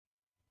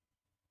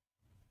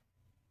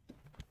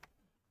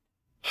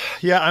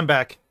Yeah, I'm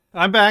back.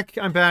 I'm back.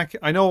 I'm back.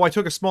 I know I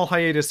took a small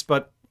hiatus,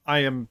 but I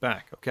am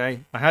back,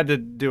 okay? I had to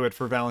do it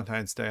for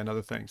Valentine's Day and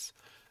other things.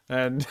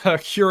 And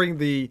curing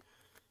the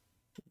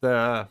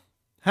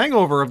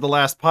hangover of the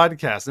last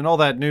podcast and all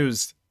that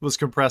news was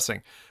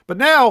compressing. But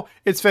now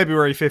it's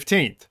February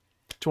 15th,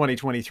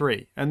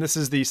 2023. And this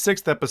is the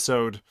 6th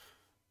episode,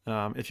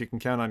 if you can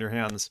count on your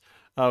hands,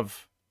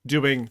 of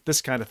doing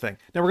this kind of thing.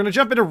 Now we're going to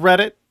jump into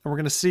Reddit and we're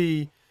going to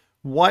see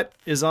what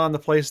is on the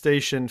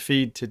PlayStation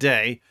feed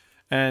today.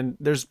 And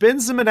there's been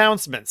some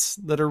announcements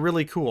that are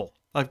really cool.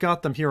 I've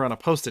got them here on a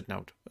Post-it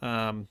note.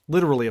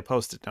 Literally a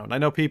Post-it note. I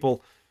know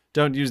people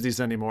don't use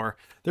these anymore.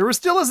 There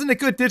still isn't a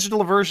good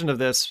digital version of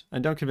this,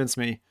 and don't convince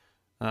me.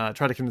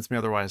 Try to convince me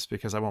otherwise,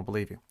 because I won't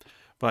believe you.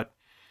 But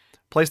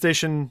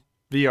PlayStation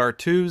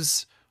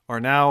VR2s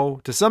are now,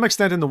 to some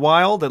extent in the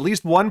wild, at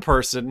least one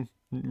person,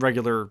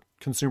 regular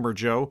consumer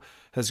Joe,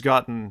 has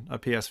gotten a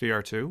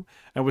PSVR2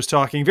 and was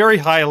talking very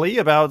highly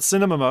about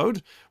cinema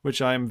mode,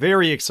 which I'm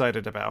very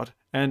excited about.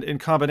 And in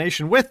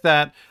combination with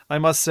that, I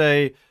must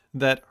say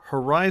that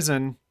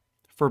Horizon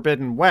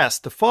Forbidden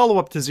West, the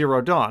follow-up to Zero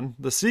Dawn,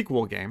 the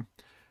sequel game,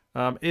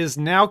 is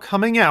now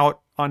coming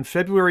out on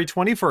February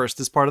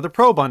 21st as part of the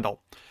Pro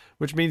Bundle,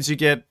 which means you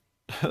get...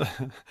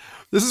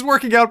 This is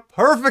working out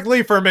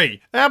perfectly for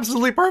me.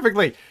 Absolutely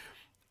perfectly.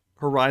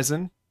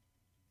 Horizon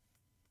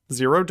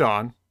Zero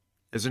Dawn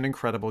is an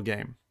incredible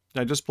game.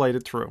 I just played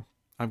it through.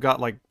 I've got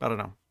like, I don't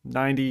know,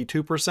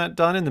 92%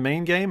 done in the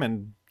main game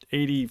and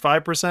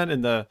 85%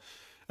 in the...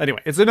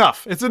 Anyway, it's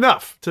enough. It's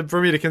enough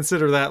for me to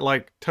consider that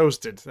like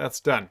toasted. That's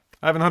done.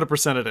 I haven't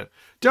 100%ed it.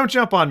 Don't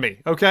jump on me,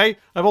 okay?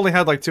 I've only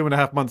had like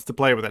 2.5 months to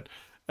play with it.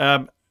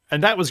 And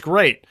that was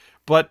great.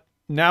 But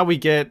now we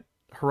get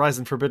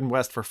Horizon Forbidden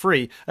West for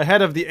free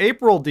ahead of the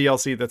April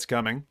DLC that's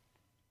coming.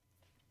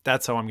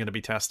 That's how I'm going to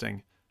be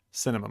testing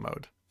cinema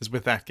mode, is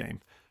with that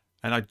game.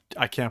 And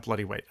I can't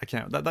bloody wait. I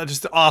can't. That's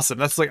just awesome.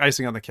 That's like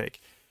icing on the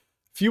cake.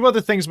 A few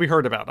other things we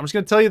heard about. I'm just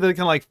going to tell you the kind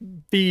of like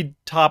feed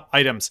top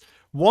items.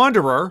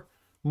 Wanderer,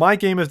 my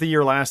game of the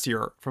year last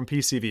year from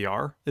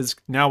PCVR, is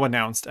now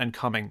announced and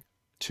coming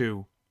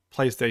to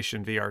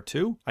PlayStation VR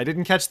 2. I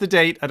didn't catch the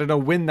date. I don't know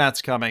when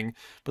that's coming,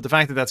 but the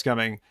fact that that's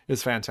coming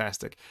is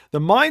fantastic. The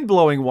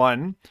mind-blowing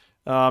one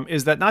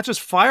is that not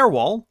just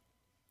Firewall,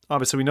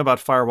 obviously we know about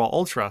Firewall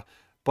Ultra,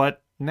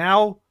 but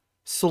now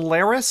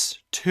Solaris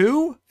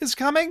 2 is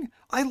coming.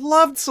 I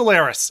loved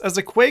Solaris. As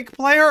a Quake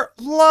player,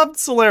 loved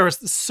Solaris.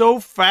 So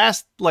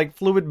fast, like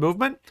fluid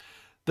movement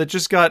that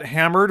just got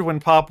hammered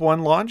when Pop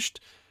 1 launched.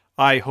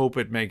 I hope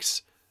it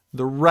makes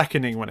the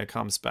reckoning when it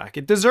comes back.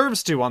 It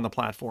deserves to on the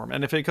platform.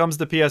 And if it comes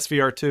to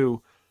PSVR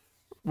 2,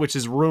 which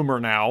is rumor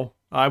now,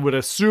 I would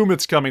assume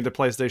it's coming to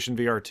PlayStation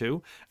VR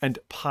 2 and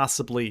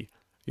possibly,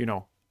 you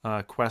know,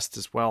 Quest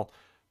as well.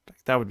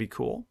 That would be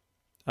cool.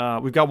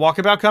 We've got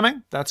Walkabout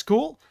coming. That's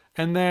cool.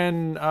 And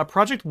then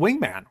Project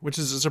Wingman, which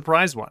is a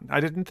surprise one.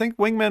 I didn't think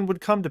Wingman would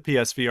come to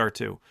PSVR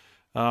 2.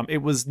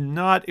 It was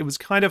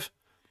kind of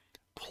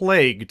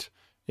plagued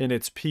in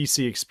its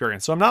PC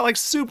experience. So I'm not like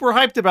super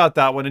hyped about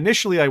that one.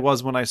 Initially I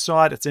was when I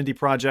saw it. It's indie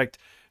project.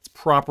 It's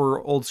proper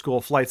old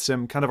school flight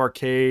sim, kind of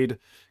arcade,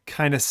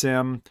 kind of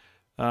sim.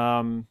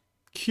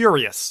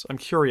 Curious. I'm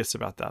curious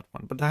about that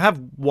one. But to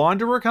have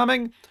Wanderer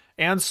coming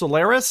and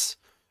Solaris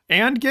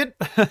and get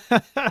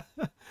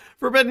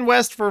Forbidden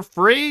West for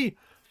free,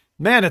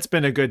 man, it's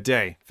been a good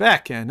day.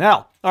 Feckin'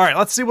 hell. All right,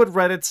 let's see what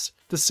Reddit's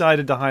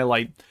decided to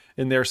highlight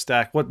in their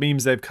stack, what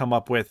memes they've come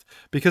up with.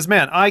 Because,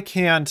 man, I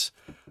can't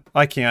anymore.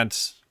 I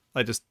can't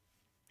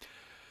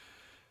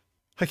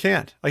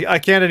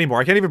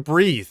even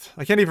breathe.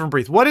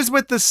 What is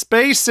with the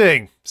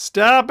spacing?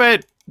 Stop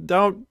it.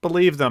 Don't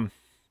believe them.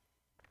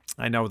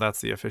 I know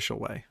that's the official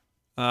way.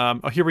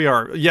 Oh, here we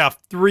are. Yeah,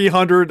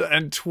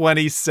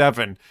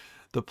 327.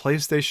 The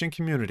PlayStation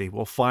community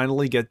will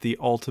finally get the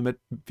ultimate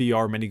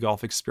VR mini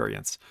golf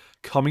experience,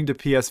 coming to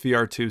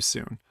PSVR 2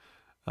 soon.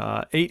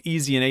 8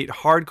 easy and 8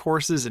 hard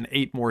courses and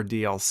 8 more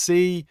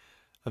DLC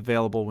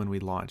available when we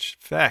launch.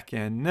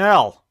 Feckin'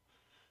 hell.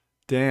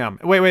 Damn.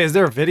 Wait, is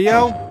there a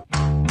video?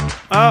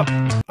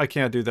 Oh, I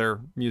can't do their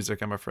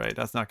music, I'm afraid.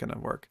 That's not going to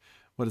work.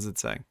 What is it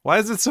saying? Why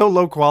is it so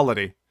low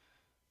quality?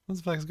 What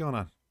the fuck is going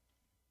on?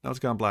 Now it's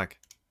gone black.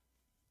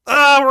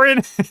 Oh,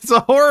 it's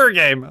a horror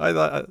game. I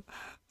thought...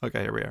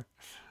 Okay, here we are.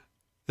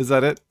 Is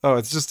that it? Oh,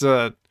 it's just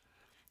a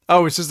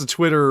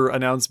Twitter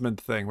announcement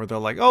thing where they're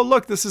like, "Oh,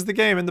 look, this is the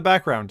game in the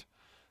background."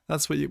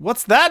 That's what you...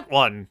 What's that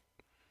one?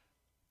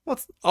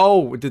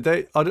 Oh, did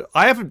they...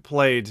 I haven't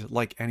played,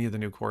 like, any of the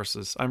new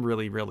courses. I'm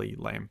really, really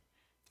lame.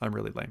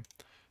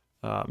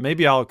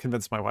 Maybe I'll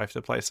convince my wife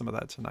to play some of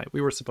that tonight.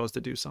 We were supposed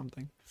to do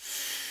something.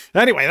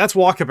 Anyway, that's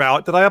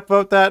Walkabout. Did I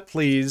upvote that?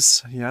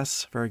 Please.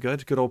 Yes, very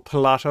good. Good old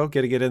Pilato.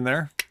 Get in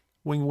there.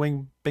 Wing,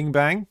 wing, bing,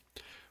 bang.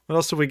 What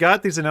else have we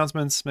got? These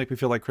announcements make me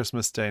feel like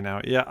Christmas Day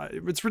now. Yeah,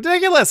 it's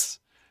ridiculous.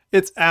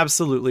 It's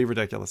absolutely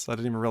ridiculous. I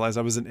didn't even realize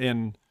I wasn't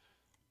in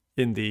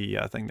the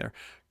thing there.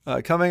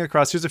 Coming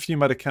across, here's a few you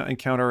might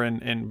encounter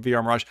in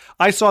VR Mirage.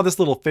 I saw this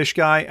little fish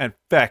guy and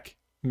feck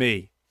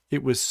me.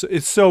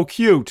 It's so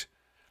cute.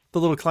 The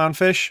little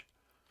clownfish.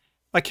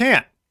 I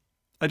can't.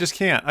 I just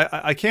can't.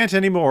 I can't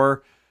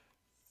anymore,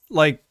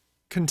 like,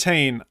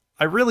 contain.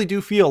 I really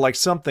do feel like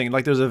something,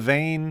 like there's a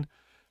vein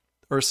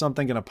or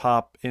something gonna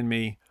pop in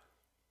me.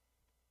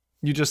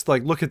 You just,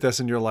 like, look at this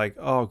and you're like,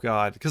 oh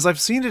God. Because I've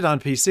seen it on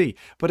PC,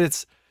 but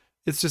it's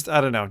just, I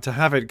don't know, to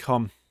have it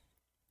come...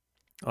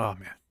 Oh,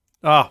 man.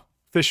 Oh,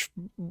 fish...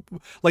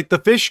 Like, the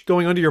fish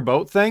going under your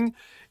boat thing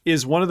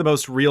is one of the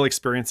most real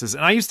experiences.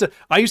 And I used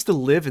to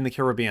live in the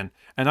Caribbean,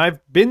 and I've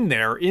been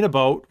there in a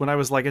boat when I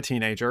was like a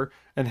teenager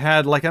and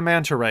had like a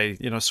manta ray,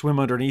 you know, swim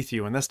underneath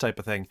you and this type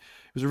of thing. It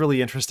was a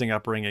really interesting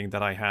upbringing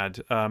that I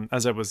had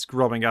as I was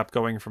growing up,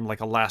 going from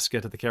like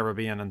Alaska to the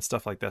Caribbean and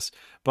stuff like this.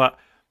 But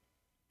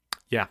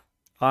yeah,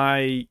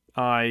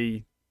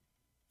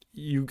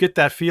 you get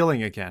that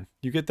feeling again.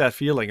 You get that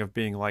feeling of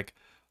being like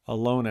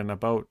alone in a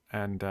boat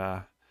and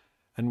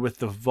with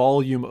the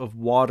volume of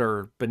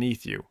water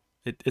beneath you.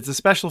 It's a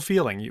special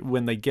feeling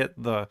when they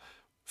get the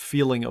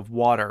feeling of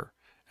water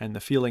and the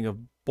feeling of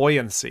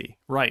buoyancy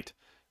right.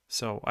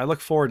 So I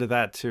look forward to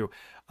that too.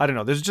 I don't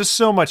know. There's just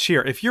so much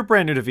here. If you're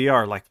brand new to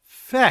VR, like,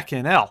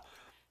 feckin' hell.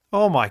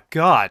 Oh my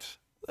God.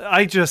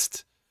 I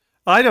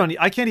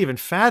can't even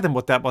fathom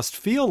what that must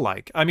feel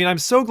like. I mean, I'm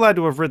so glad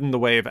to have ridden the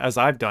wave as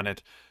I've done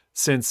it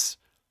since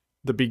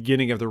the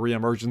beginning of the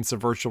reemergence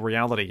of virtual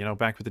reality, you know,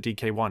 back with the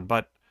DK1.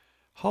 But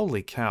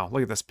holy cow,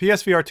 look at this.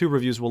 PSVR2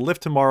 reviews will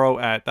lift tomorrow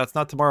at... That's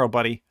not tomorrow,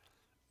 buddy.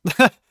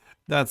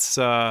 That's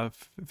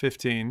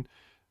 15.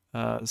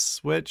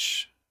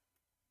 Switch,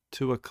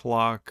 2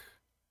 o'clock.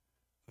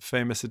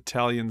 Famous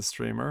Italian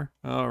streamer.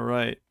 All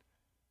right.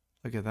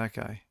 Look at that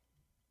guy.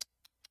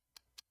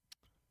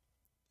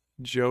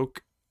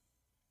 Joke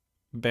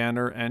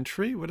banner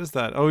entry? What is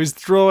that? Oh, he's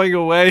throwing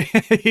away...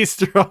 he's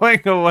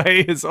throwing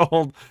away his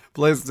old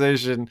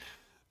PlayStation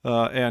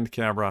and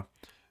camera.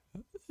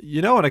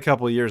 You know, in a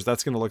couple of years,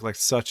 that's going to look like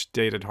such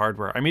dated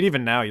hardware. I mean,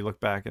 even now, you look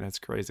back and it's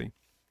crazy.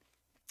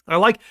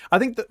 I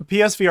think the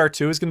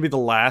PSVR2 is going to be the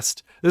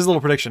last... This is a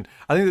little prediction.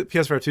 I think that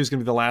PSVR2 is going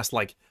to be the last,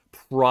 like,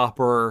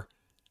 proper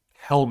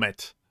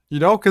helmet. You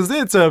know? Because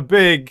it's a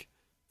big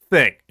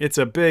thing. It's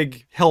a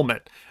big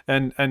helmet.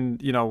 And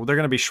you know, they're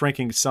going to be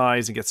shrinking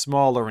size and get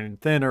smaller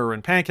and thinner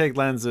and pancake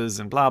lenses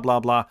and blah,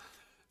 blah, blah.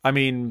 I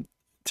mean,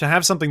 to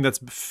have something that's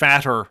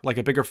fatter, like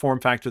a bigger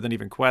form factor than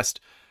even Quest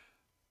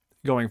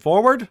going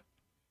forward...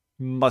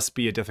 must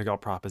be a difficult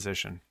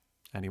proposition.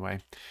 Anyway,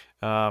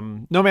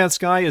 No Man's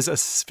Sky is a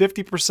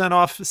 50%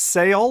 off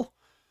sale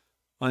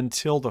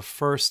until the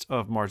 1st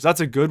of March. That's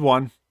a good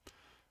one.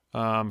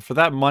 For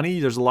that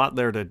money, there's a lot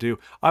there to do.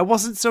 I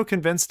wasn't so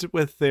convinced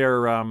with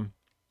their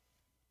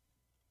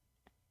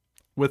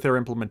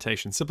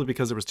implementation, simply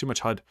because there was too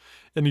much HUD.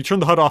 And you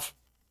turned the HUD off,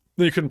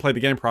 then you couldn't play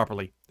the game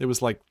properly. It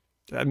was like,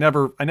 I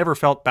never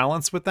felt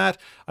balance with that.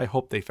 I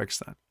hope they fix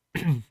that.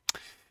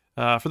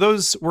 For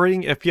those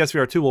worrying if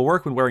PSVR2 will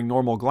work when wearing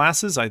normal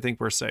glasses, I think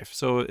we're safe.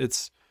 So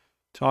it's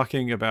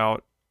talking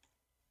about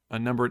a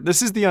number...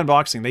 This is the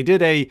unboxing. They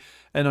did an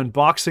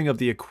unboxing of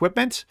the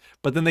equipment,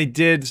 but then they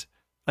did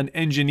an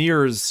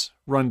engineer's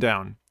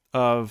rundown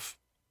of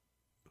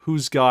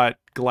who's got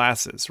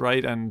glasses,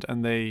 right? And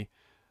they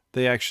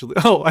actually...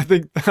 Oh, I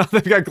think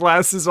they've got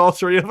glasses, all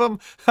three of them.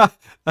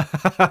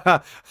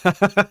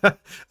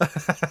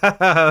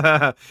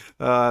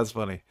 That's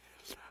funny.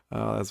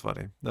 Oh, that's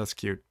funny. That's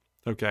cute.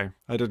 Okay,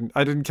 I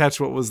didn't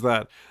catch what was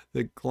that.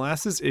 The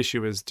glasses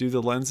issue is, do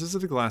the lenses of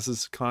the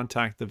glasses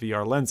contact the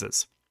VR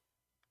lenses?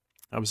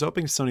 I was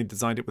hoping Sony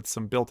designed it with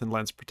some built-in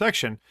lens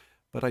protection,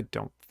 but I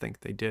don't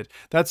think they did.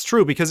 That's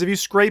true, because if you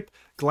scrape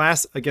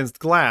glass against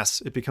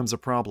glass, it becomes a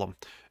problem.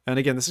 And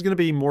again, this is going to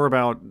be more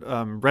about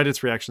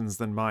Reddit's reactions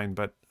than mine,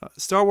 but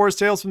Star Wars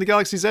Tales from the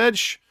Galaxy's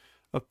Edge,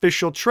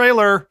 official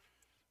trailer.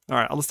 All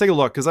right, let's take a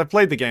look, because I've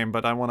played the game,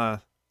 but I want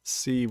to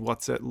see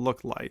what's it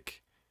look like.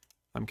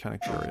 I'm kind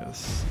of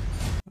curious.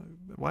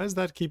 Why does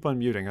that keep on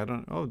muting? I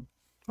don't... Oh,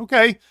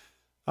 okay.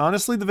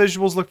 Honestly, the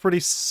visuals look pretty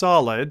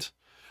solid.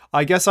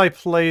 I guess I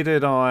played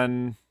it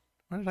on...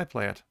 Where did I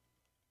play it?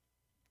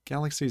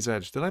 Galaxy's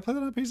Edge. Did I play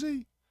that on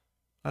PC?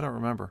 I don't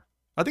remember.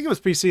 I think it was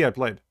PC I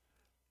played.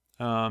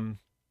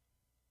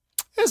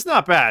 It's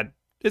not bad.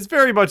 It's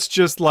very much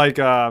just like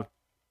the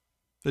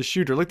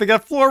shooter. Like, they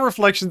got floor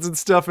reflections and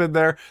stuff in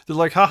there. They're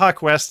like, haha,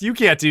 Quest, you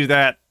can't do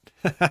that.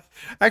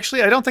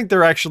 Actually, I don't think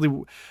they're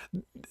actually...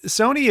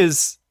 Sony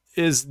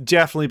is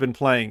definitely been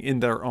playing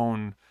in their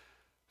own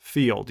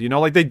field. You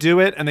know, like, they do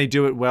it, and they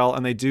do it well,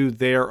 and they do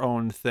their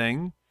own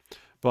thing.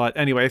 But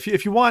anyway,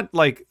 if you want,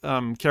 like,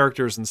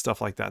 characters and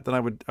stuff like that, then I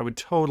would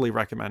totally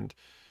recommend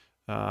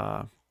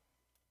not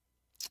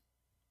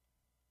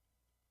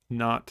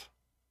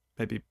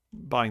maybe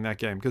buying that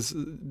game. Because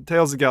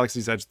Tales of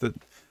Galaxy's Edge, the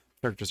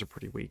characters are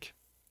pretty weak.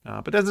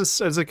 But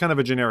as a kind of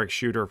a generic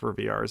shooter for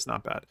VR, it's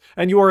not bad.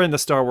 And you are in the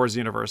Star Wars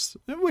universe,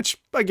 which,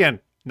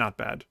 again, not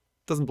bad.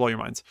 Doesn't blow your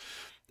minds.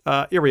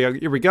 Here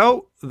we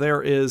go.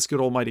 There is good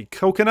almighty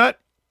Coconut.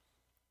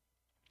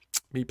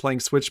 Me playing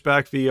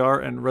Switchback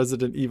VR and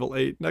Resident Evil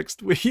 8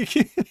 next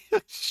week.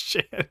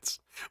 Shit.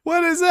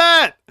 What is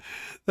that?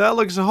 That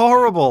looks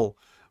horrible.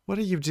 What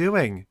are you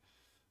doing?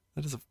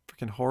 That is a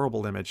fucking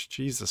horrible image.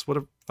 Jesus, I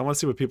want to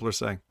see what people are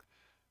saying.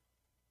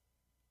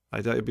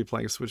 I doubt you'll be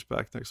playing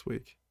Switchback next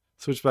week.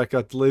 Switchback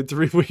got delayed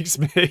 3 weeks,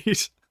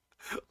 mate.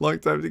 Long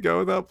time to go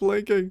without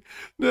blinking.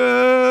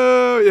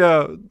 No!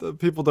 Yeah,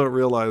 people don't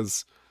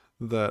realize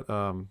that,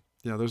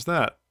 yeah, there's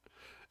that.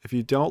 If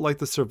you don't like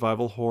the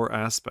survival horror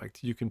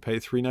aspect, you can pay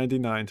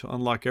 $3.99 to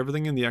unlock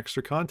everything in the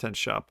extra content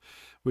shop,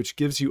 which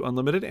gives you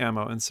unlimited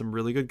ammo and some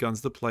really good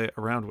guns to play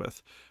around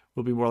with.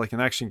 Will be more like an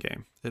action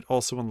game. It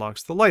also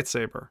unlocks the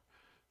lightsaber.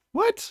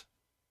 What?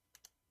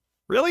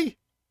 Really?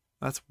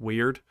 That's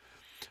weird.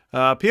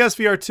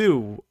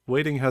 PSVR2,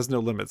 waiting has no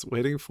limits.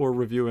 Waiting for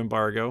review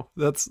embargo.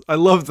 I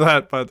love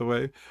that, by the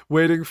way.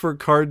 Waiting for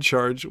card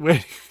charge.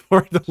 Waiting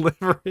for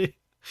delivery.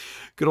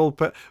 Good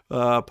old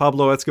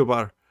Pablo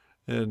Escobar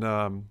in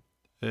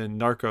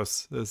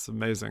Narcos. It's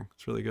amazing.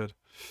 It's really good.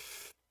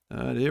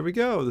 And here we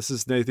go. This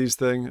is Nathy's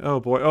thing. Oh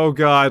boy. Oh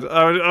god.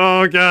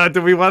 Oh god.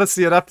 Do we want to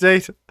see an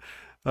update?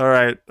 All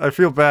right. I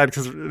feel bad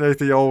because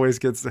Nathy always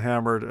gets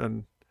hammered.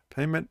 And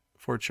payment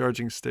for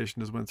charging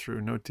station has went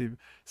through. No TV.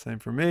 Same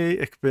for me.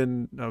 Ich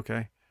bin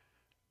okay.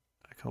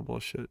 I call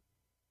bullshit.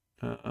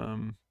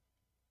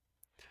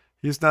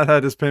 He's not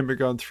had his payment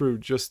gone through.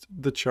 Just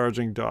the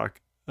charging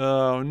dock.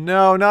 Oh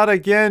no! Not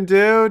again,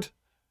 dude.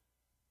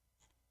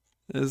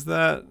 Is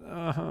that?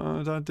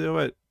 Don't do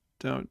it.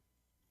 Don't.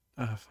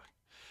 Fuck.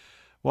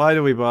 Why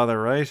do we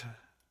bother, right?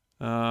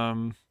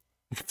 Oh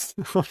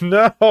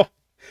no! Oh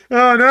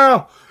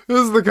no! This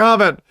is the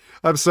comment.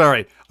 I'm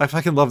sorry. I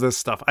fucking love this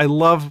stuff. I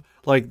love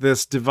like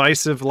this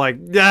divisive, like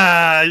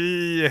yeah.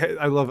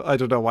 I love. I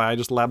don't know why. I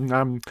just laugh.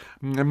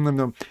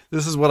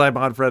 This is what I'm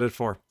on Reddit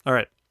for. All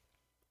right.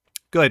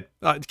 Good.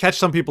 Catch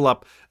some people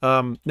up.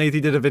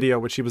 Nathy did a video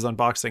which he was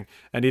unboxing,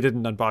 and he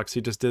didn't unbox.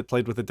 He just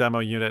played with the demo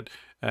unit,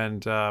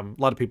 and a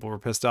lot of people were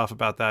pissed off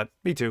about that.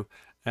 Me too.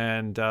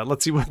 And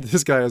let's see what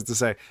this guy has to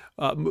say.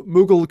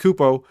 Moogle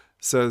Kupo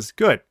says,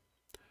 good.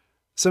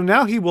 So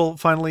now he will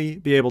finally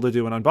be able to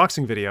do an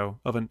unboxing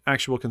video of an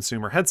actual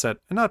consumer headset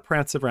and not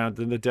prance around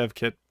in the dev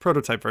kit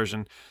prototype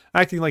version,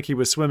 acting like he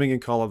was swimming in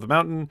Call of the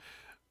Mountain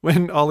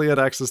when all he had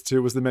access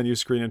to was the menu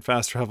screen and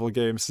fast travel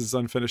games, his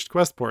unfinished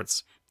quest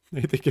ports.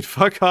 They can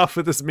fuck off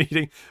with this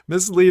meeting.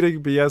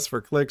 Misleading BS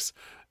for clicks.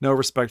 No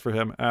respect for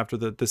him after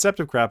the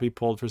deceptive crap he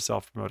pulled for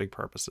self-promoting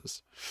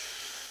purposes.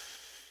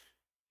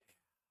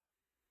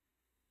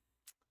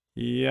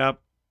 Yep.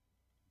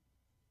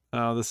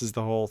 Oh, this is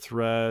the whole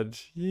thread.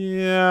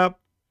 Yep.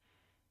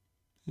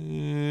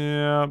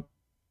 Yep.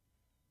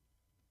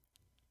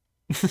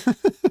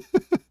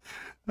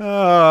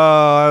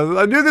 Oh,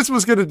 I knew this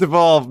was going to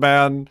devolve,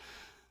 man.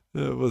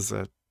 It was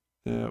it.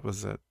 It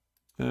was it.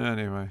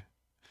 Anyway.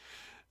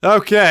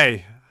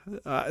 Okay.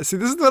 See,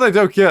 this is what I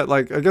don't get.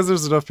 Like, I guess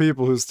there's enough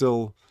people who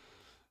still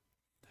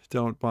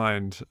don't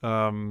mind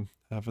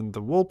having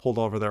the wool pulled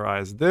over their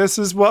eyes. This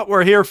is what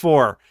we're here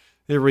for.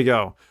 Here we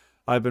go.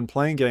 I've been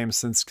playing games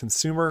since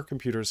consumer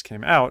computers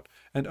came out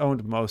and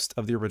owned most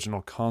of the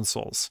original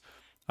consoles.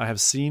 I have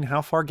seen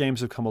how far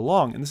games have come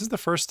along, and this is the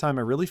first time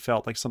I really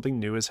felt like something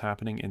new is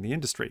happening in the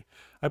industry.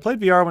 I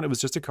played VR when it was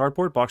just a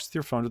cardboard box with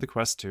your phone to the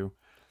Quest 2.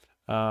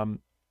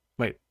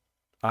 Wait.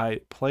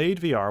 I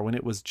played VR when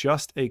it was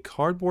just a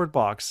cardboard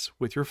box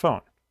with your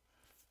phone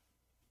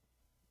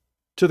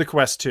to the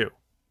Quest 2.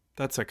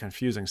 That's a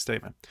confusing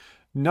statement.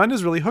 None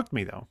has really hooked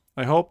me, though.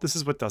 I hope this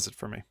is what does it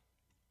for me.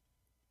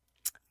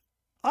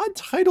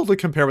 Untitled to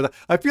compare with that.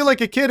 I feel like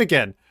a kid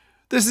again.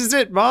 This is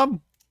it,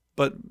 Mom.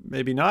 But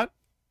maybe not.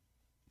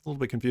 A little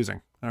bit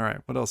confusing. All right,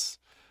 what else?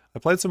 I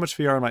played so much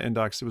VR on my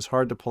Index, it was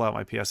hard to pull out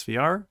my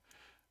PSVR.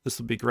 This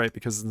will be great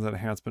because it's an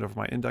enhancement over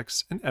my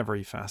Index in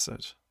every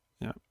facet.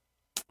 Yeah.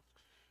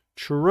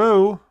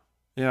 True.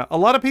 Yeah, a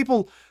lot of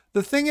people,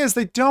 the thing is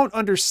they don't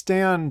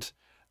understand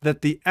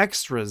that the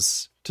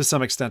extras, to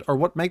some extent, are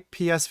what make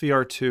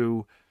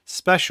PSVR2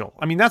 special.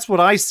 I mean, that's what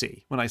I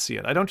see when I see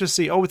it. I don't just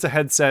see, oh, it's a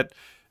headset,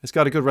 it's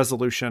got a good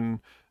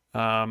resolution,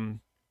 and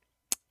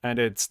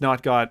it's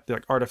not got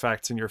like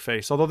artifacts in your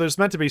face. Although there's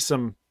meant to be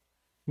some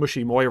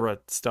mushy Moira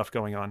stuff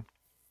going on.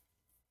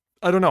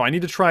 I don't know, I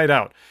need to try it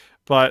out.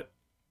 But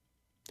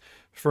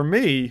for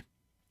me,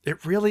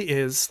 it really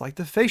is like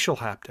the facial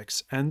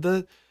haptics and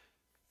the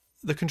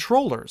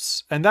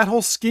controllers and that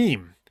whole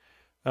scheme.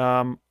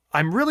 I'm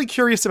really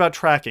curious about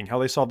tracking, how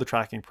they solve the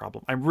tracking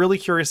problem. I'm really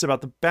curious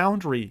about the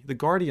boundary, the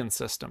Guardian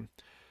system,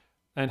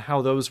 and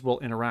how those will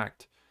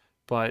interact.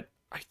 But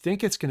I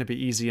think it's going to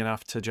be easy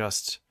enough to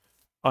just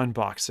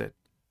unbox it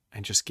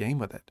and just game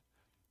with it.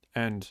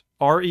 And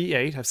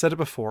RE8, I've said it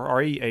before,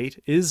 RE8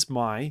 is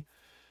my,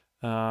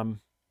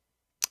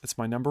 it's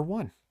my number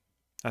one.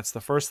 That's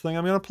the first thing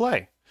I'm going to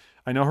play.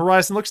 I know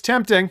Horizon looks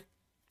tempting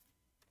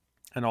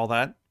and all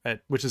that,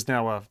 which is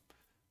now a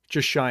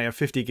just shy of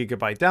 50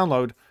 gigabyte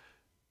download.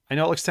 I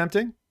know it looks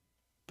tempting,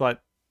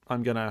 but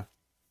I'm going to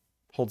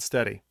hold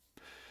steady.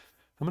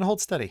 I'm going to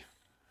hold steady.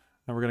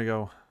 And we're going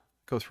to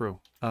go through.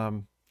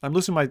 I'm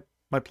losing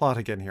my plot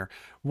again here.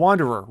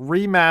 Wanderer,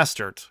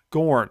 remastered,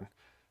 Gorn,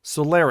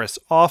 Solaris,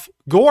 off.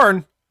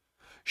 Gorn?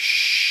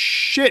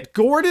 Shit,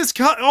 Gorn is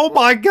cut. Oh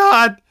my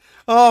god!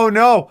 Oh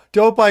no!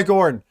 Don't buy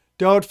Gorn.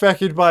 Don't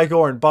fucking buy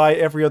Gorn. Buy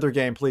every other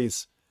game,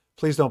 please.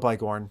 Please don't buy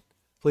Gorn.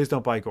 Please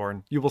don't buy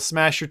Gorn. You will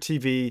smash your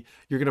TV.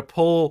 You're gonna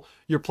pull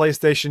your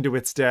PlayStation to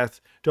its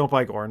death. Don't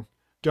buy Gorn.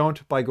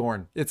 Don't buy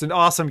Gorn. It's an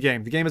awesome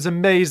game. The game is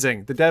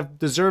amazing. The dev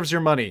deserves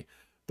your money.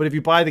 But if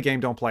you buy the game,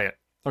 don't play it.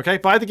 Okay?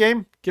 Buy the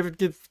game. Give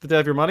the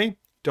dev your money.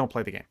 Don't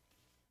play the game.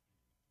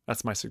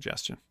 That's my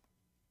suggestion.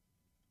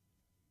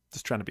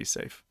 Just trying to be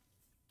safe.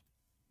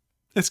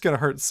 It's gonna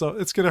hurt. So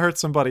it's gonna hurt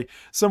somebody.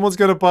 Someone's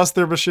gonna bust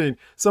their machine.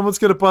 Someone's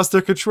gonna bust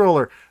their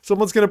controller.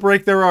 Someone's gonna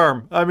break their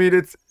arm. I mean,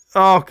 it's,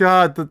 oh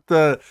god,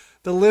 the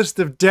list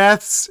of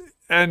deaths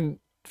and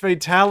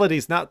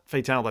fatalities, not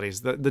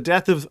fatalities, the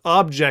death of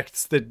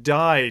objects that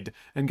died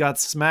and got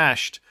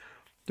smashed.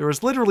 There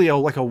was literally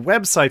like a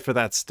website for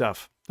that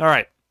stuff. All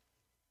right,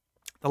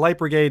 the Light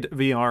Brigade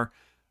VR.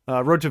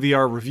 Road to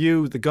VR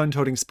review, the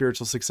gun-toting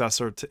spiritual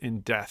successor to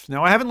In Death.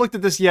 Now, I haven't looked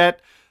at this yet.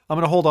 I'm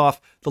going to hold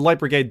off. The Light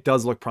Brigade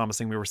does look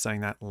promising. We were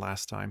saying that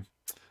last time.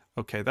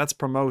 Okay, that's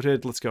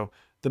promoted. Let's go.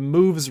 The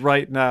moves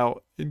right now.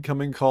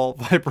 Incoming call.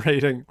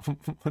 Vibrating.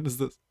 What is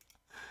this?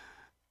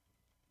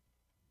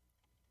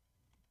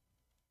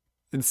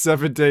 In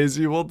 7 days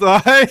you will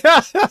die.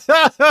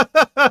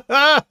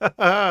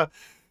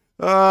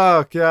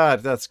 Oh,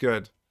 God. That's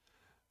good.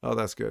 Oh,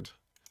 that's good.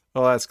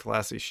 Oh, that's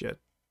classy shit.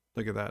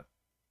 Look at that.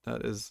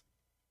 That is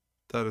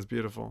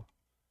beautiful.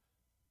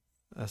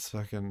 That's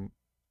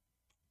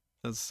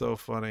so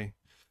funny.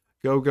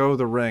 Go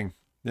the ring.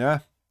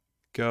 Yeah?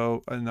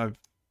 Go. And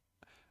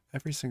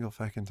every single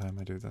fucking time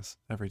I do this.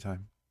 Every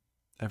time.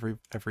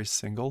 Every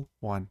single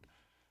one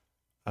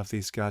of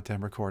these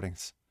goddamn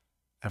recordings.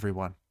 Every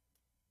one.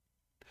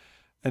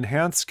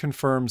 Enhance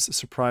confirms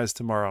surprise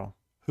tomorrow.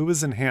 Who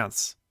is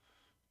Enhance?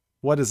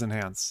 What is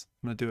Enhance?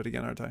 I'm going to do it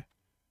again, aren't I?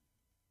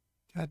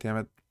 God damn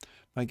it.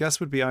 My guess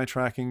would be eye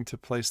tracking to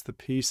place the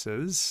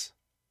pieces.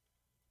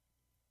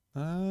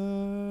 What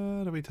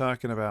are we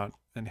talking about?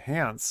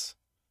 Enhance.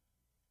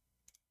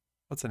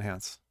 What's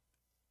enhance?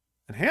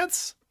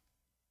 Enhance?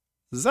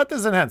 That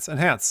is enhance.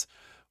 Enhance.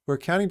 We're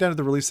counting down to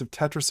the release of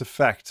Tetris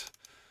Effect.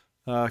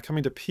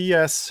 Coming to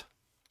PS...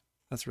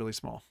 That's really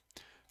small.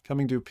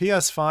 Coming to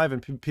PS5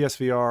 and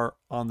PSVR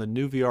on the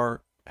new VR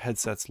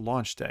headset's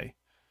launch day.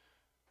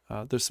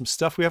 There's some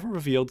stuff we haven't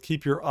revealed.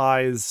 Keep your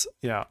eyes...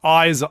 Yeah,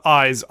 eyes.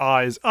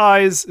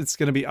 It's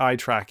going to be eye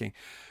tracking.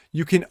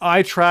 You can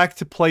eye track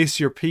to place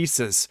your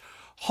pieces.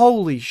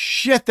 Holy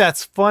shit,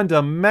 that's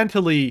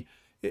fundamentally...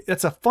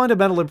 It's a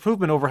fundamental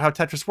improvement over how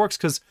Tetris works,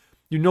 because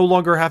you no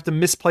longer have to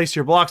misplace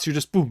your blocks. You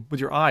just boom with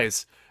your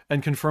eyes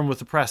and confirm with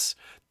the press.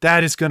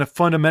 That is going to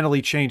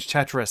fundamentally change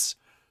Tetris.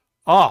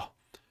 Oh,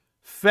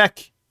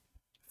 feck.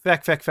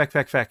 That's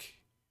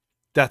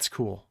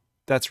cool.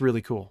 That's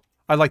really cool.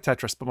 I like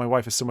Tetris, but my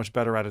wife is so much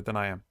better at it than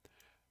I am.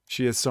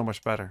 She is so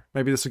much better.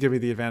 Maybe this will give me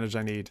the advantage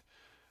I need.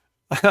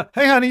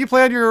 Hey, honey, you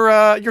played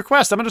your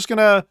quest. I'm just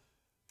gonna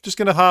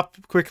hop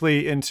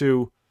quickly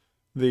into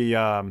the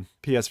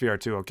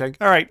PSVR2. Okay.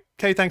 All right.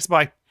 Okay. Thanks.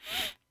 Bye.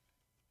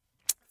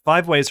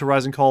 5 ways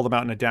Horizon Call of the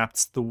Mountain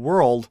adapts the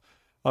world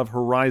of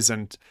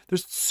Horizon.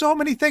 There's so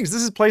many things.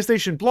 This is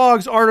PlayStation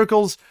blogs,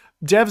 articles,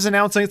 devs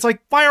announcing. It's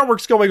like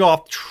fireworks going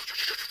off.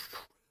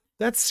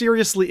 That's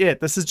seriously it.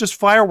 This is just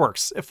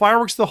fireworks.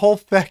 Fireworks the whole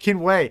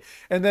fucking way.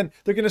 And then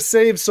they're going to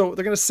save so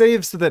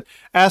that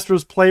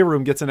Astro's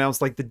Playroom gets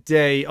announced like the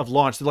day of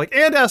launch. They're like,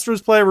 and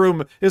Astro's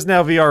Playroom is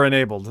now VR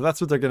enabled.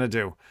 That's what they're going to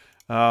do.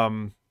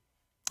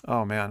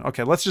 Oh man.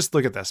 Okay, let's just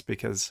look at this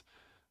because,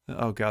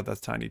 oh god,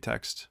 that's tiny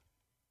text.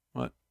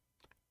 What?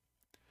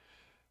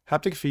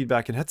 Haptic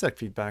feedback and headset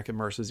feedback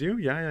immerses you.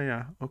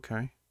 Yeah.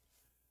 Okay.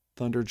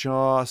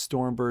 Thunderjaw,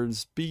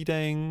 Stormbird's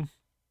beating.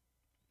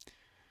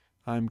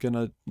 I'm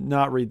gonna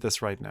not read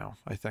this right now,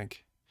 I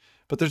think.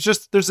 But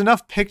there's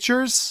enough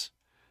pictures.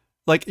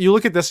 Like, you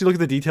look at this, you look at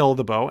the detail of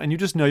the bow, and you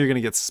just know you're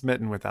gonna get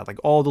smitten with that. Like,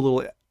 all the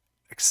little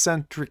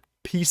eccentric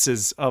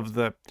pieces of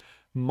the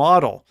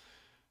model.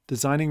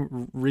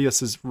 Designing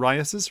Rias's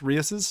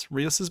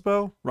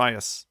bow?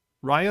 Rias?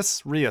 I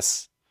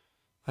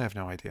have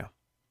no idea.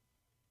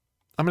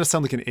 I'm gonna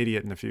sound like an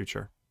idiot in the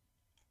future.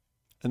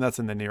 And that's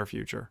in the near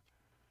future.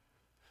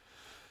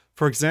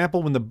 For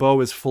example, when the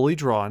bow is fully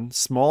drawn,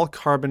 small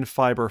carbon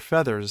fiber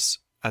feathers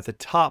at the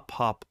top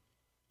pop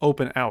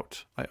open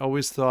out. I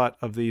always thought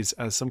of these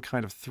as some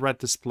kind of threat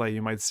display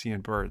you might see in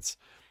birds.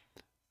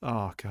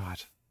 Oh,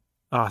 God.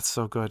 Oh, it's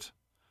so good.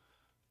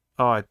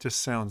 Oh, it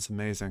just sounds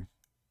amazing.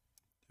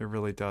 It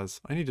really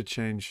does. I need to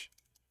change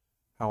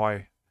how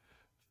I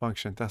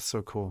function. That's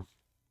so cool.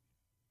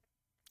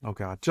 Oh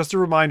god. Just a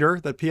reminder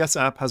that PS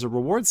App has a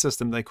reward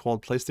system they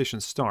called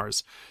PlayStation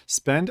Stars.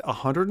 Spend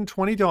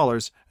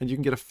 $120 and you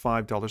can get a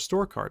 $5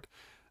 store card.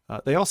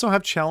 They also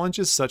have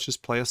challenges such as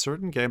play a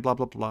certain game, blah,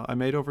 blah, blah. I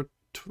made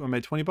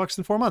 $20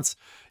 in 4 months.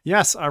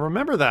 Yes, I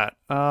remember that.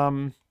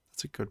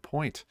 That's a good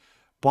point.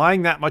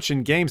 Buying that much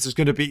in games is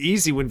going to be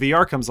easy when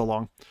VR comes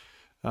along.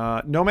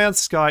 No Man's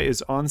Sky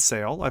is on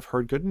sale. I've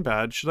heard good and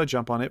bad. Should I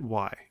jump on it?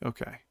 Why?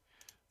 Okay.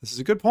 This is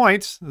a good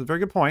point. This is a very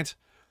good point.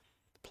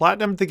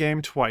 Platinumed the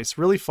game twice.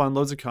 Really fun.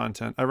 Loads of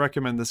content. I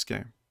recommend this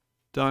game.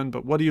 done.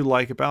 But what do you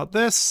like about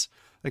this?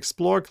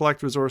 Explore,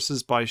 collect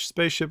resources, buy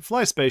spaceship,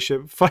 fly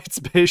spaceship, fight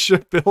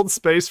spaceship, build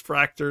space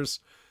fractors.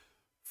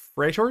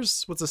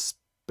 Freighters? What's a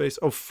space?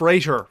 Oh,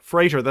 freighter.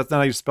 Freighter. That's not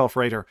how you spell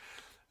freighter.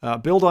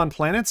 Build on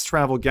planets,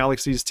 travel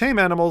galaxies, tame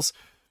animals.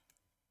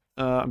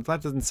 I'm glad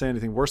it doesn't say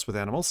anything worse with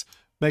animals.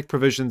 Make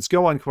provisions,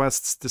 go on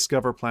quests,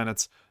 discover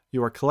planets.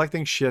 You are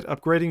collecting shit,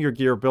 upgrading your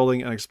gear,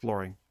 building, and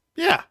exploring.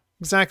 Yeah,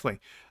 exactly.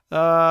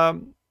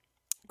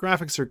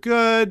 Graphics are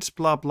good,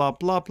 blah, blah,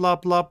 blah, blah,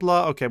 blah,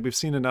 blah. Okay, we've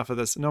seen enough of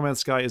this. No Man's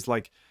Sky is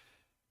like,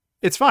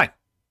 it's fine.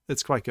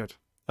 It's quite good.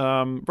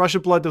 Rush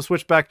of Blood to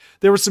Switchback.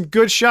 There were some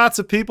good shots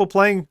of people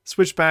playing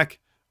Switchback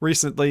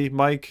recently.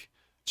 Mike,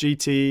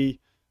 GT,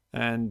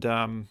 and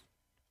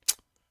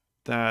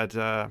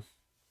the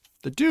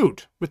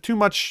dude with too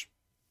much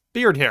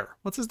beard hair.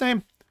 What's his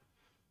name?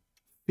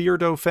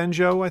 Feardo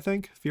Fenjo, I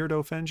think.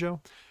 Feardo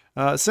Fenjo.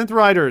 Synth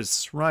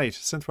Riders. Right,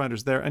 Synth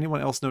Riders there.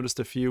 Anyone else noticed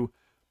a few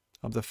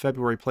of the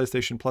February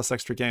PlayStation Plus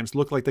extra games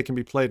look like they can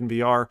be played in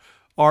VR?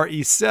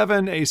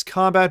 RE7, Ace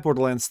Combat,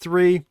 Borderlands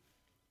 3.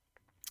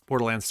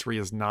 Borderlands 3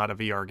 is not a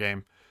VR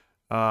game.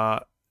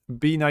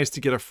 Be nice to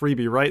get a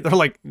freebie, right? They're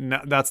like, no,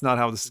 that's not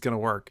how this is going to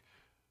work.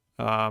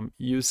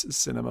 Use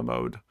cinema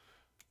mode.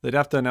 They'd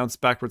have to announce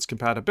backwards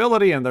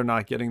compatibility, and they're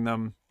not getting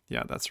them.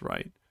 Yeah, that's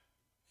right.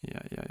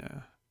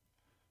 Yeah.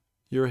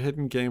 You're a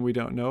hidden game we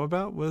don't know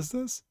about? What is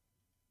this?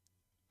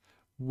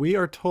 We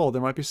are told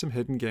there might be some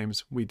hidden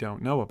games we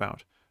don't know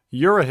about.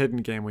 You're a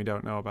hidden game we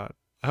don't know about.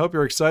 I hope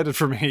you're excited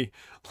for me.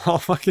 I'll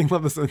fucking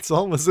love this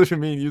insult. As if you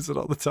mean use it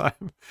all the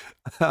time.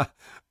 God,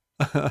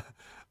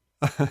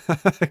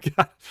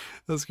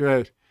 that's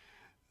great.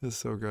 That's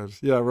so good.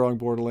 Yeah, wrong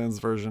Borderlands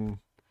version.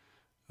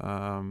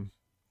 No,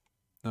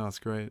 that's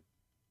great.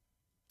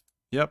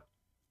 Yep.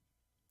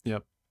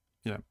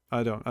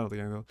 I don't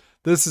think I know.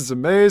 This is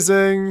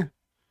amazing.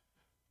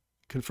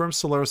 Confirms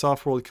Solaris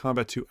Off-World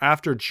Combat 2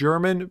 after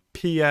German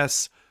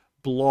PS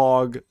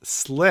blog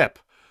slip.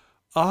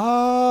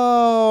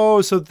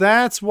 Oh, so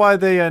that's why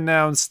they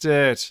announced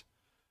it.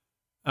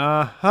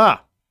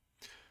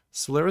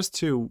 Solaris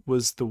 2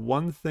 was the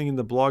one thing in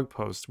the blog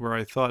post where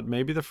I thought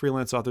maybe the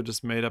freelance author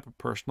just made up a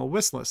personal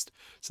wish list,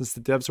 since the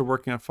devs are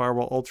working on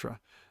Firewall Ultra.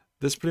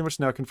 This pretty much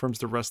now confirms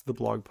the rest of the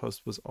blog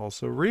post was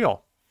also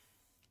real.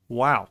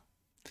 Wow.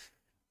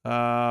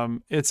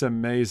 It's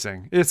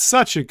amazing. It's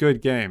such a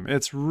good game.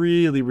 It's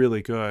really,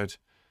 really good.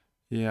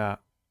 Yeah.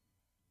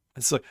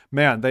 It's like,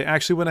 man, they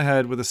actually went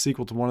ahead with a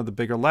sequel to one of the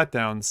bigger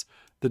letdowns.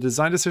 The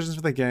design decisions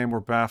for the game were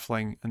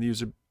baffling, and the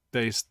user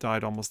base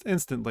died almost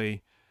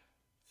instantly.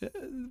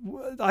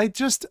 I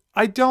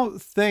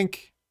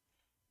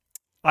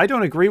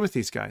don't agree with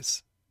these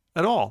guys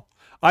at all.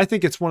 I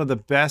think it's one of the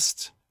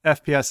best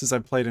FPSs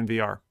I've played in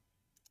VR.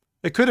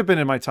 It could have been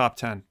in my top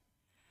 10.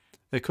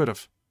 It could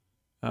have.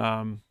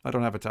 I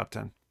don't have a top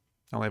 10.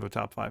 I only have a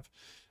top 5.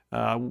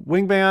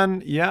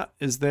 Wingman, yeah,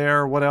 is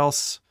there. What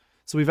else?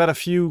 So we've had a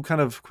few kind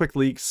of quick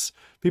leaks.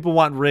 People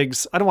want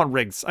rigs. I don't want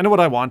rigs. I know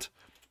what I want.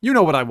 You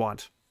know what I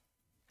want.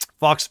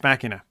 Vox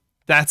Machina.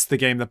 That's the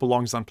game that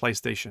belongs on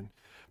PlayStation.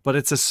 But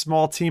it's a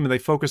small team and they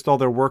focused all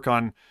their work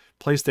on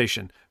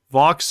PlayStation.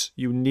 Vox,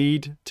 you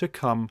need to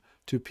come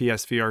to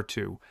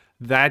PSVR2.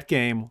 That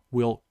game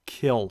will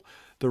kill.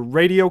 The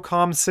radio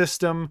comm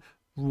system,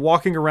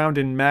 walking around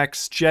in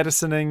mechs,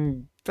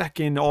 jettisoning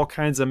fucking all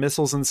kinds of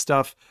missiles and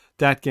stuff.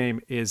 That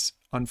game is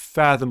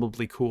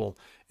unfathomably cool.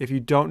 If you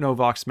don't know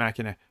Vox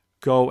Machina,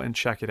 go and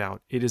check it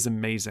out. It is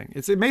amazing.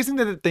 It's amazing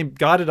that they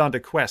got it onto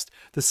Quest.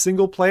 The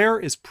single player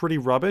is pretty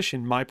rubbish,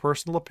 in my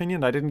personal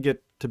opinion. I didn't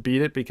get to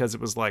beat it because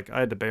it was like,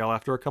 I had to bail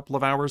after a couple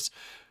of hours.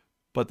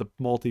 But the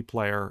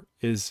multiplayer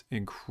is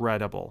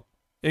incredible.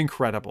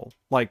 Incredible.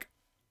 Like,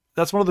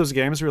 that's one of those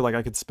games where you're like,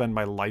 I could spend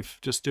my life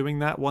just doing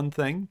that one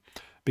thing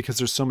because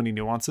there's so many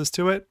nuances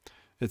to it.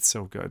 It's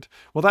so good.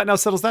 Well, that now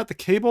settles that. The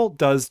cable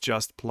does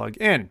just plug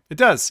in. It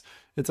does.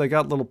 It's like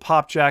got a little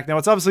pop jack. Now,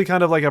 it's obviously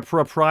kind of like a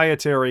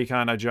proprietary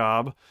kind of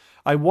job.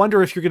 I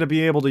wonder if you're going to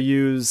be able to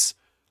use,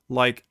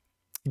 like,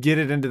 get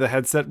it into the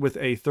headset with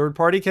a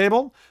third-party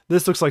cable.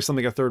 This looks like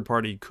something a third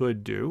party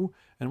could do.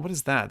 And what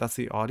is that? That's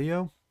the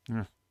audio?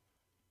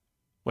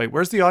 Wait,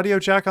 where's the audio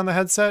jack on the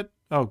headset?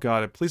 Oh,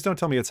 God. Please don't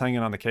tell me it's hanging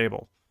on the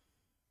cable.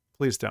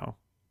 Please don't.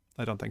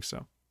 I don't think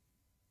so.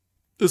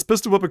 This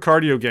pistol whip a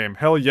cardio game.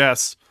 Hell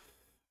yes.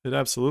 It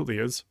absolutely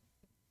is.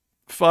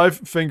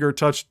 5-finger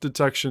touch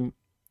detection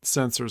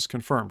sensors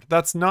confirmed.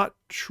 That's not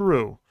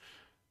true.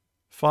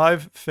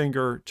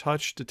 5-finger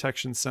touch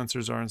detection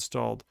sensors are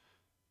installed.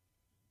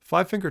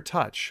 5-finger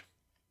touch.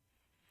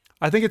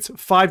 I think it's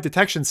 5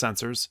 detection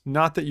sensors,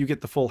 not that you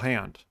get the full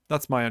hand.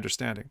 That's my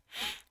understanding.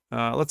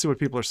 Let's see what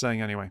people are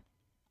saying anyway.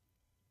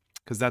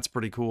 Because that's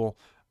pretty cool.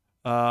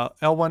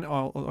 L1,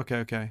 oh,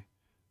 okay.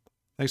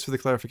 Thanks for the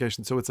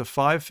clarification. So it's a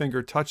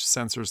 5-finger touch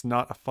sensors,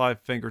 not a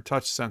 5-finger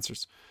touch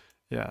sensors.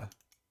 Yeah.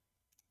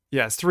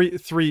 Yeah, it's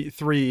three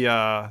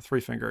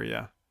finger,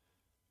 yeah.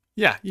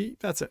 Yeah,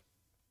 that's it.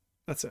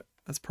 That's it.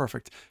 That's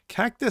perfect.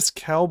 Cactus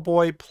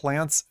Cowboy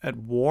Plants at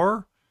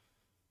War?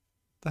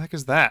 The heck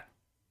is that?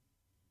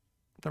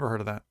 Never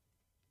heard of that.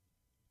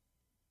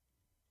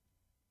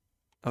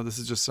 Oh, this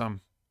is just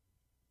some...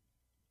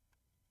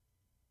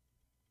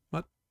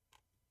 What?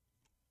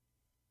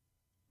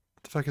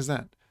 What the fuck is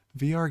that?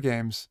 VR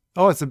games.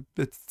 Oh, it's a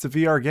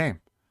VR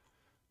game.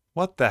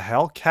 What the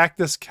hell?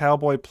 Cactus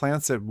Cowboy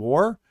Plants at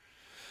War?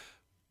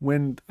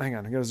 Hang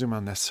on, I gotta zoom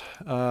on this.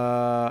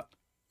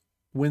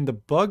 When the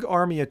bug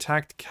army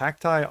attacked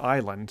Cacti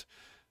Island,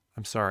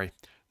 I'm sorry,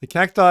 the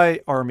Cacti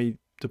army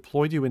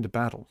deployed you into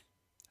battle.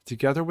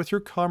 Together with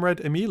your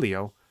comrade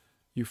Emilio,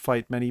 you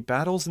fight many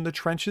battles in the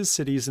trenches,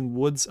 cities, and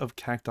woods of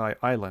Cacti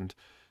Island,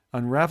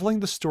 unraveling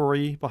the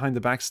story behind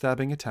the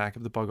backstabbing attack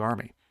of the bug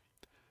army.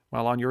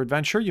 While on your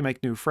adventure, you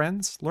make new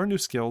friends, learn new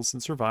skills,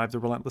 and survive the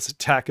relentless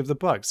attack of the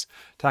bugs.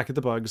 Attack of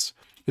the Bugs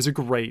is a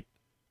great,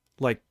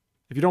 like,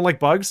 if you don't like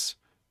bugs,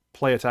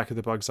 play Attack of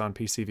the Bugs on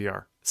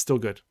PSVR. It's still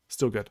good.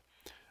 Still good.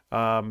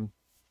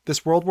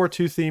 This World War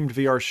II themed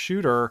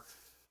VR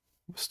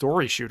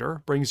story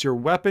shooter, brings your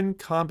weapon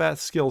combat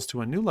skills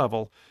to a new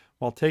level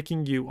while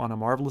taking you on a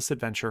marvelous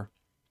adventure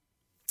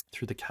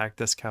through the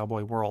Cactus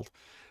Cowboy world.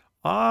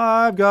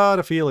 I've got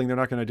a feeling they're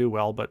not going to do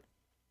well, but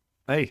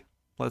hey,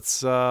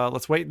 let's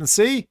wait and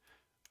see.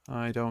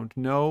 I don't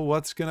know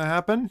what's going to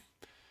happen.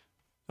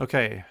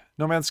 Okay,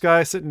 No Man's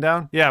Sky sitting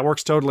down. Yeah, it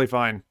works totally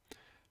fine.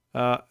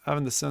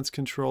 Having the sense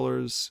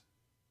controllers.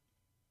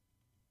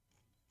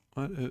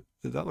 What?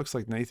 That looks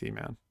like Nathy,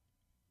 man.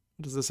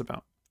 What is this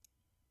about?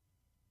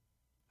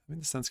 Having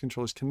the sense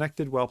controllers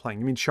connected while playing.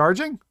 You mean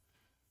charging?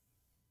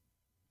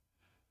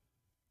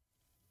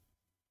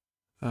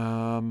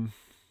 Oh,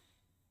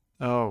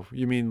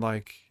 you mean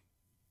like...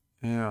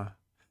 Yeah.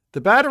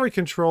 The battery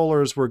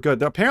controllers were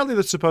good. Apparently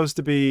they're supposed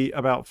to be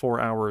about 4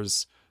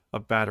 hours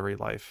of battery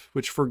life,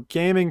 which for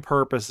gaming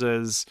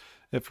purposes,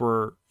 if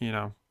we're, you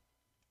know,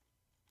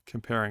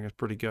 comparing, is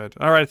pretty good.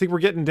 All right, I think we're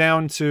getting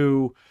down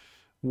to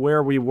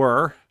where we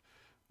were.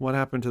 What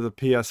happened to the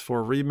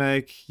PS4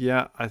 remake?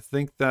 Yeah, I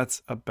think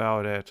that's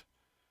about it.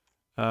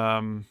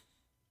 I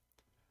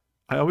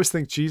always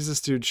think, Jesus,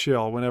 dude,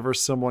 chill whenever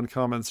someone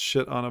comments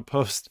shit on a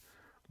post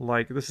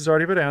like, this has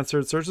already been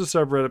answered, search the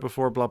subreddit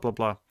before, blah, blah,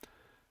 blah.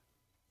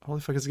 Holy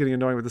fuck, it's getting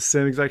annoying with the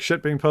same exact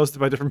shit being posted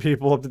by different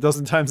people up to a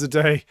dozen times a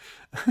day.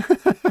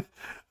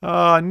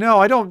 No,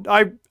 I don't.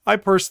 I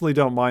personally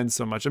don't mind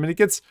so much. I mean, it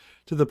gets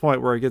to the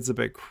point where it gets a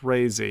bit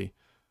crazy.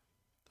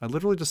 I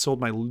literally just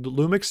sold my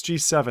Lumix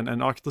G7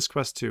 and Oculus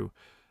Quest 2.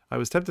 I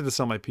was tempted to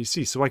sell my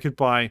PC so I could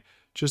buy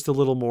just a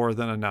little more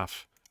than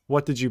enough.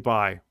 What did you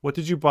buy? What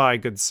did you buy,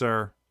 good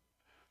sir?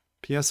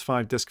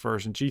 PS5 disc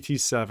version,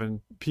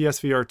 GT7,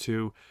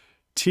 PSVR2,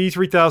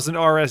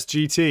 T3000 RS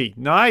GT.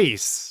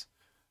 Nice!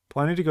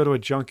 Planning to go to a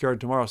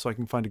junkyard tomorrow so I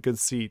can find a good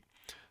seat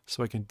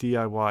so I can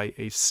DIY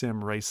a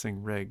sim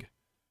racing rig.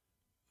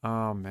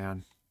 Oh,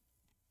 man.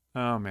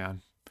 Oh,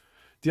 man.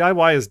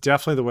 DIY is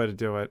definitely the way to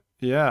do it.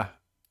 Yeah.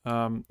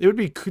 It would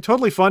be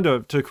totally fun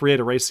to create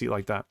a race seat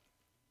like that.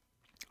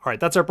 All right,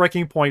 that's our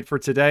breaking point for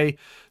today.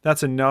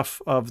 That's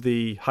enough of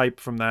the hype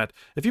from that.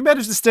 If you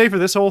managed to stay for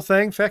this whole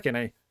thing, feckin'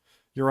 A,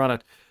 you're on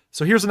it.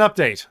 So here's an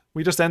update.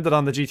 We just ended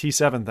on the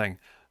GT7 thing.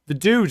 The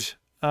dude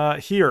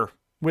here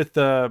with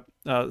the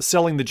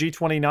selling the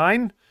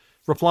G29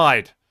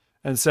 replied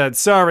and said,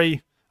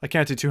 sorry, I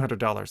can't do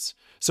 $200.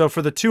 So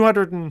for the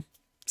 200 and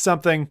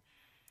something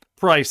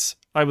price,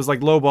 I was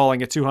like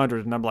lowballing at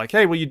 200, and I'm like,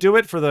 hey, will you do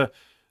it for the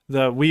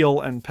wheel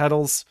and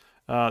pedals?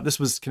 This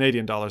was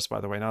Canadian dollars,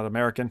 by the way, not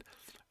American.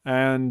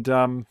 And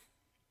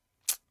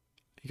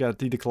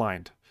he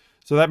declined.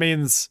 So that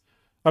means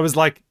I was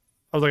like,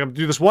 I'm gonna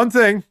do this one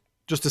thing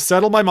just to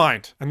settle my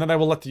mind, and then I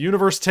will let the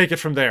universe take it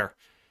from there.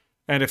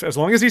 And as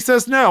long as he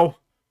says no,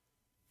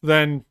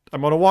 then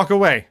I'm gonna walk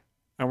away,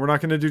 and we're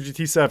not gonna do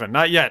GT7.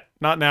 Not yet,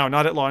 not now,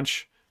 not at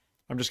launch.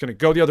 I'm just gonna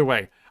go the other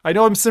way. I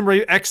know I'm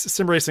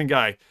ex-sim racing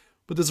guy,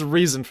 but there's a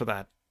reason for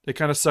that. It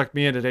kind of sucked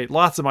me in. It ate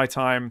lots of my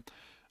time.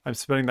 I'm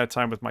spending that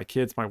time with my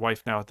kids, my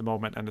wife now at the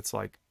moment, and it's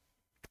like,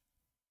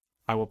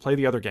 I will play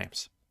the other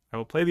games. I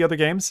will play the other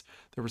games.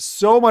 There was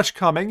so much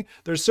coming.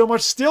 There's so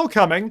much still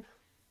coming.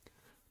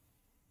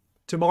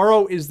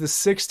 Tomorrow is the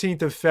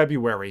 16th of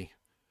February.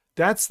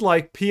 That's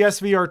like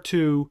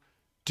PSVR2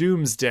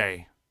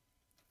 Doomsday.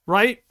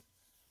 Right?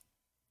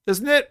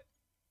 Isn't it?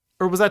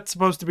 Or was that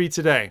supposed to be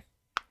today?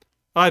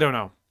 I don't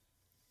know.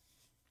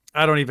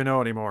 I don't even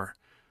know anymore.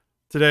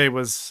 Today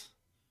was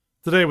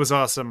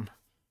awesome.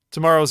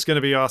 Tomorrow's going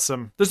to be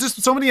awesome. There's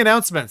just so many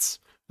announcements.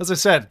 As I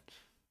said,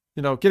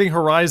 you know, getting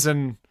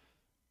Horizon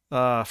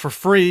for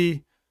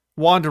free,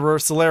 Wanderer,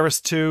 Solaris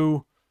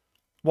 2,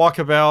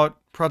 Walkabout,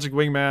 Project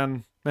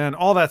Wingman, man,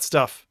 all that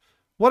stuff.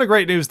 What a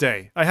great news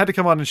day. I had to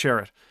come on and share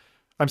it.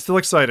 I'm still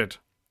excited.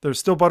 There's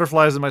still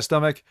butterflies in my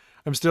stomach.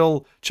 I'm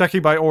still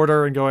checking by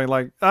order and going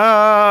like,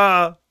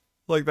 ah,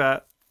 like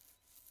that.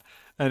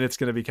 And it's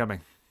going to be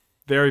coming.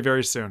 Very,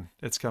 very soon.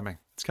 It's coming.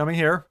 It's coming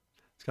here.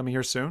 It's coming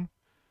here soon.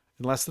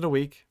 In less than a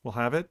week, we'll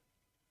have it.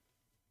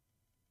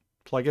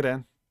 Plug it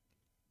in.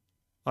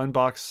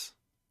 Unbox.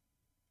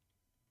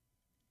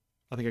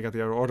 I think I got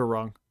the order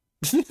wrong.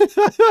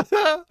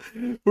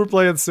 We're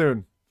playing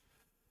soon.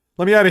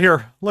 Let me out of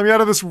here. Let me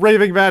out of this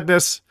raving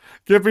madness.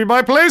 Give me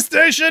my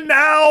PlayStation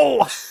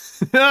now!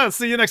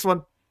 See you next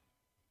one.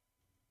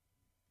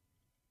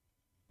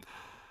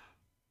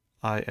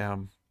 I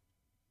am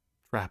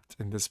trapped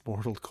in this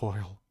mortal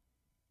coil.